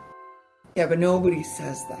 Yeah, but nobody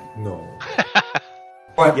says that. No.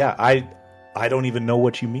 But yeah, I don't even know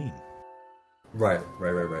what you mean. Right.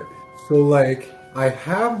 So, like, I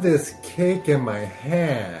have this cake in my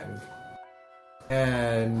hand,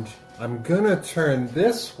 and I'm gonna turn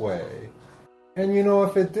this way, and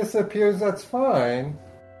if it disappears, that's fine.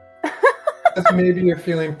 Because maybe you're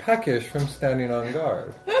feeling peckish from standing on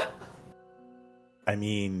guard. I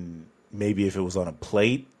mean, maybe if it was on a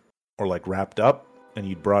plate, or like wrapped up, and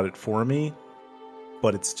you brought it for me,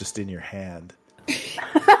 but it's just in your hand.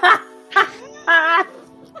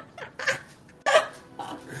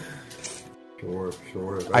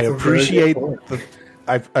 Sure. I appreciate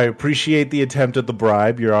I appreciate the attempt at the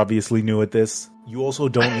bribe. You're obviously new at this. You also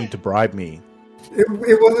don't need to bribe me.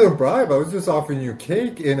 It wasn't a bribe. I was just offering you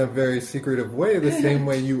cake in a very secretive way, the same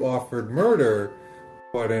way you offered murder,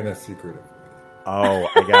 but in a secretive way. Oh,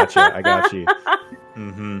 I got you.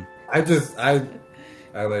 Mm-hmm.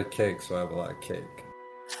 I like cake, so I have a lot of cake.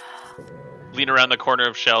 Lean around the corner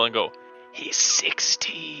of Shell and go, he's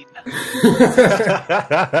 16.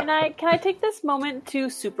 Can I take this moment to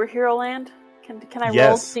superhero land? Can I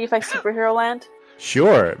roll to see if I superhero land?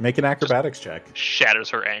 Sure. Make an acrobatics check. Shatters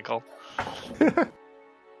her ankle.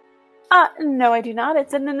 No, I do not.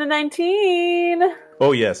 It's in the 19.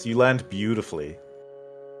 Oh, yes. You land beautifully.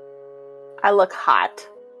 I look hot.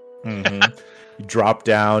 Mm-hmm. You drop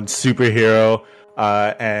down, superhero,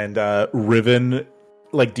 and Riven.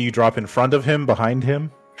 Like, do you drop in front of him, behind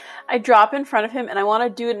him? I drop in front of him, and I want to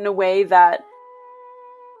do it in a way that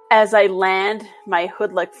as I land, my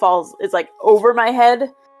hood is over my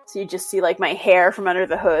head, so you just see my hair from under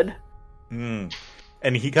the hood. Mm.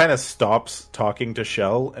 And he kind of stops talking to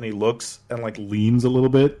Shell, and he looks and leans a little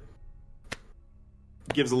bit.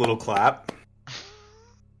 gives a little clap.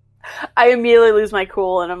 I immediately lose my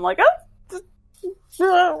cool, and I'm like,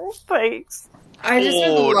 oh, thanks. I just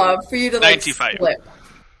would love for you to like 95. flip.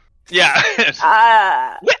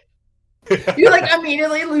 Yeah. You like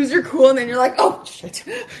immediately lose your cool, and then you're like, oh shit.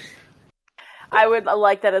 I would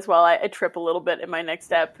like that as well. I trip a little bit in my next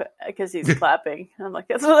step because he's clapping. I'm like,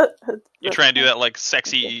 that's what. You try and do that like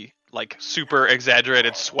sexy, like super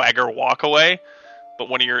exaggerated swagger walk away, but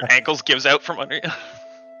one of your ankles gives out from under you.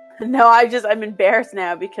 No, I'm embarrassed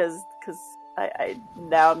now because I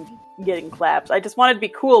now I'm getting claps. I just wanted to be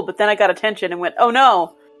cool, but then I got attention and went, oh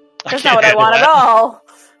no, that's not what I want at all.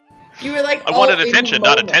 You were like, I wanted attention,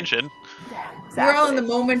 not attention. Exactly. You're all in the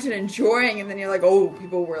moment and enjoying, and then you're like, oh,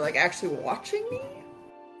 people were like actually watching me?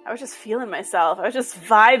 I was just feeling myself. I was just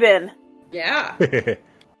vibing. Yeah.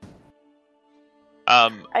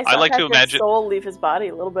 I like to imagine soul leave his body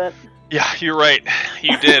a little bit. Yeah, you're right.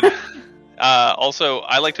 You did. Also,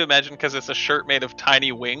 I like to imagine because it's a shirt made of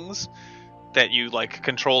tiny wings that you like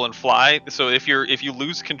control and fly. So if you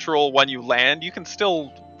lose control when you land, you can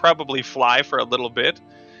still probably fly for a little bit.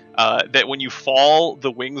 That when you fall,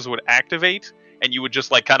 the wings would activate, and you would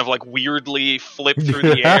just like kind of like weirdly flip through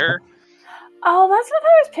the air. Oh, that's not how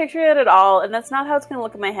I was picturing it at all, and that's not how it's going to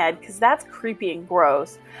look in my head, because that's creepy and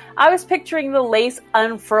gross. I was picturing the lace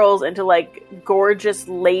unfurls into, like, gorgeous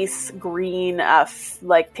lace green,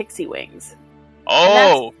 like, pixie wings.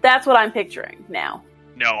 Oh! That's what I'm picturing now.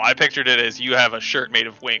 No, I pictured it as you have a shirt made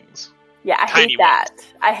of wings. Yeah, I Tiny hate that.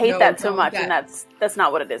 wings. I hate No, that so don't much, that. and that's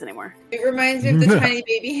not what it is anymore. It reminds me of the tiny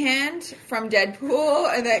baby hand from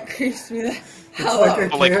Deadpool, and that creeps me the hell like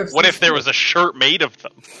out. But, like, KFC what if there was a shirt made of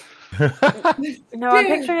them? No, I'm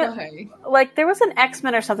picturing it like there was an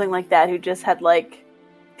X-Men or something like that who just had, like,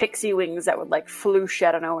 pixie wings that would, like, floosh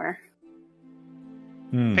out of nowhere.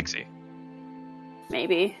 Pixie.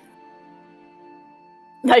 Maybe.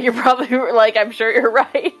 No, you're probably, like, I'm sure you're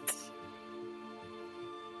right.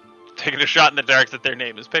 Taking a shot in the dark that their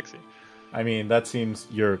name is Pixie. I mean, that seems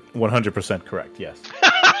you're 100% correct, yes.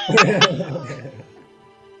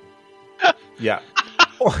 Yeah.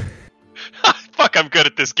 Fuck, I'm good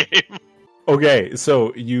at this game. Okay,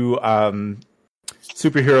 so you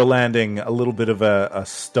superhero landing, a little bit of a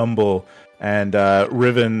stumble, and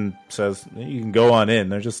Riven says, you can go on in.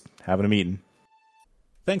 They're just having a meeting.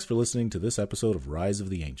 Thanks for listening to this episode of Rise of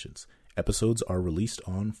the Ancients. Episodes are released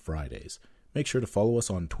on Fridays. Make sure to follow us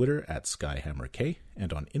on Twitter at SkyhammerK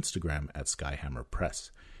and on Instagram at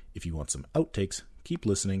SkyhammerPress. If you want some outtakes, keep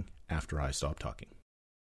listening after I stop talking.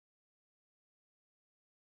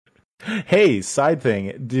 Hey, side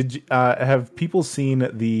thing. Did have people seen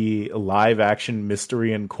the live action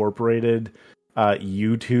Mystery Incorporated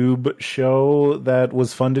YouTube show that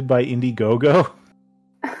was funded by Indiegogo?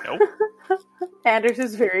 Nope. Anders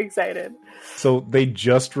is very excited. So they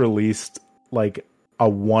just released like a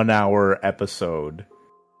 1-hour episode,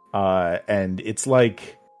 and it's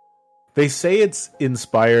like they say it's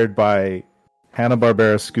inspired by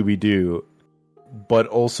Hanna-Barbera Scooby-Doo, but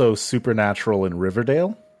also Supernatural and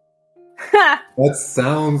Riverdale. That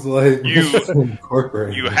sounds like You-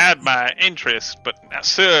 Incorporated. You had my interest, but now,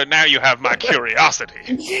 sir, now you have my curiosity.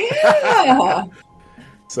 Yeah.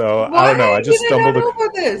 So Why I don't know. I just did I not stumbled. know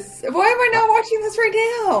about this? Why am I not watching this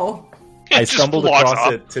right now? I Just stumbled logs across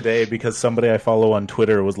off. it today because somebody I follow on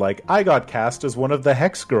Twitter was like, I got cast as one of the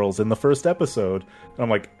Hex Girls in the first episode. And I'm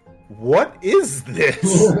like, what is this?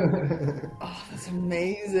 Oh, that's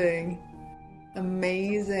amazing.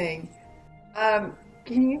 Amazing. Can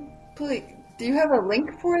you please, do you have a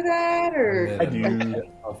link for that, or? I do.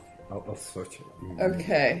 I'll search it.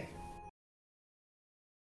 Okay.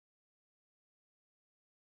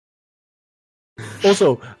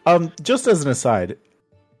 Also, just as an aside,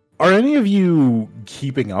 are any of you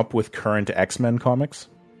keeping up with current X-Men comics?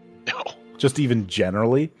 No. Just even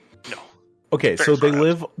generally? No. Okay, Very so far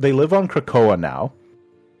out. they live on Krakoa now,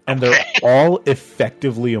 and they're Okay. all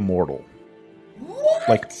effectively immortal. What?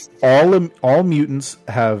 Like all mutants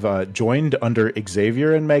have joined under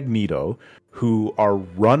Xavier and Magneto, who are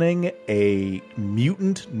running a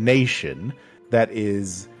mutant nation that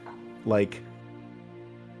is like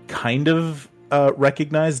kind of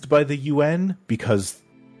recognized by the UN because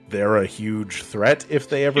they're a huge threat if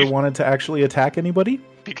they ever wanted to actually attack anybody.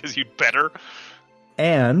 Because you'd better.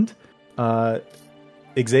 And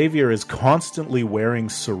Xavier is constantly wearing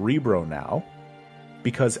Cerebro now,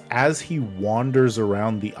 because as he wanders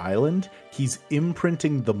around the island, he's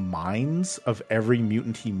imprinting the minds of every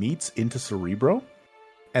mutant he meets into Cerebro.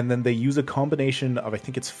 And then they use a combination of, I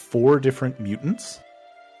think it's 4 different mutants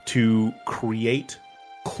to create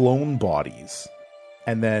clone bodies.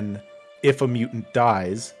 And then if a mutant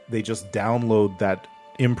dies, they just download that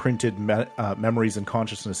imprinted memories and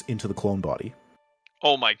consciousness into the clone body.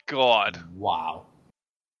 Oh my god. Wow.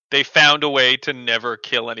 They found a way to never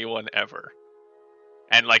kill anyone ever.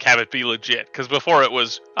 And, like, have it be legit. Because before it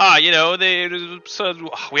was, they said,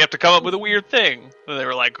 we have to come up with a weird thing. And they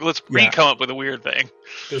were like, let's come up with a weird thing.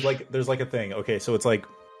 There's like a thing. Okay, so it's like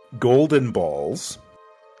Golden Balls,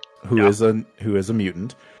 who is a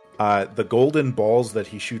mutant. The golden balls that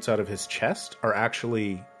he shoots out of his chest are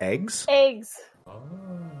actually eggs. Eggs. Oh.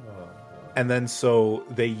 And then so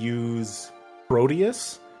they use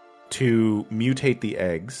Proteus to mutate the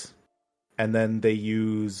eggs. And then they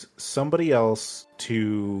use somebody else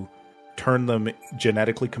to turn them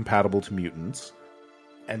genetically compatible to mutants.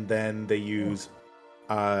 And then they use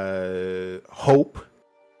Hope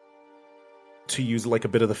to use like a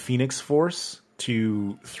bit of the Phoenix Force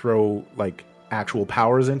to throw like actual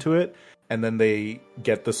powers into it. And then they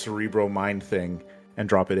get the Cerebro Mind thing and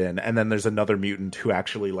drop it in. And then there's another mutant who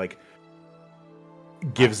actually like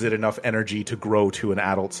gives it enough energy to grow to an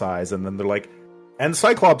adult size. And then they're like, and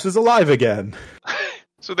Cyclops is alive again.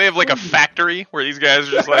 So they have like a factory where these guys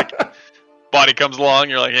are just like, body comes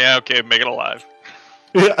along, you're like, yeah, okay, make it alive.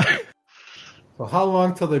 Yeah. So how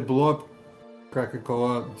long till they blow up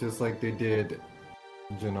Krakoa just like they did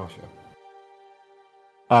Genosha?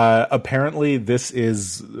 Apparently this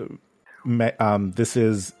is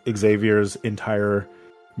Xavier's entire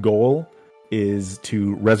goal, is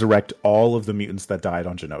to resurrect all of the mutants that died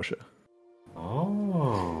on Genosha.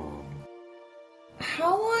 Oh.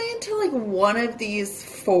 How long until like one of these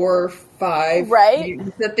 4 or 5 Right?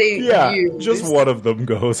 mutants that they use just one of them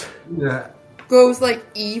goes. Yeah. goes like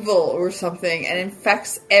evil or something and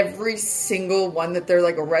infects every single one that they're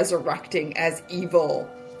like resurrecting as evil?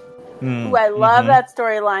 Ooh, I love that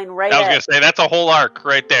storyline right I was there. going to say, that's a whole arc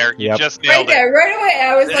right there. You just Right nailed it. there, right away.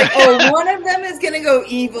 I was like, oh, one of them is going to go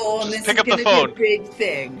evil and this pick is up going the to be phone. a big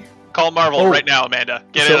thing. Call Marvel Oh. right now, Amanda.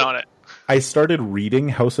 Get in on it. I started reading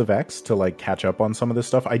House of X to like catch up on some of this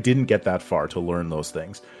stuff. I didn't get that far to learn those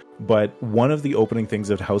things. But one of the opening things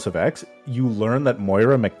of House of X, you learn that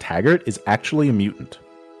Moira McTaggart is actually a mutant.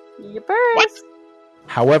 Yippers. What?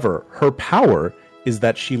 However, her power is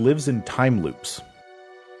that she lives in time loops.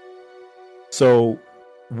 So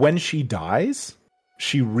when she dies,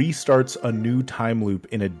 she restarts a new time loop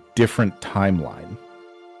in a different timeline.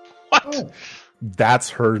 What? That's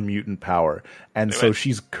her mutant power. And They so went-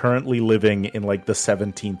 she's currently living in like the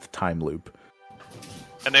 17th time loop.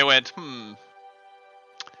 And they went, we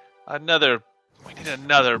need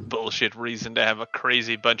another bullshit reason to have a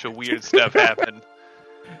crazy bunch of weird stuff happen.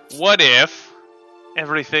 What if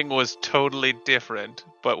everything was totally different,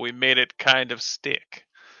 but we made it kind of stick?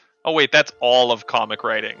 Oh wait, that's all of comic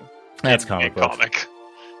writing. That's in comic books. comic.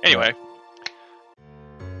 Anyway,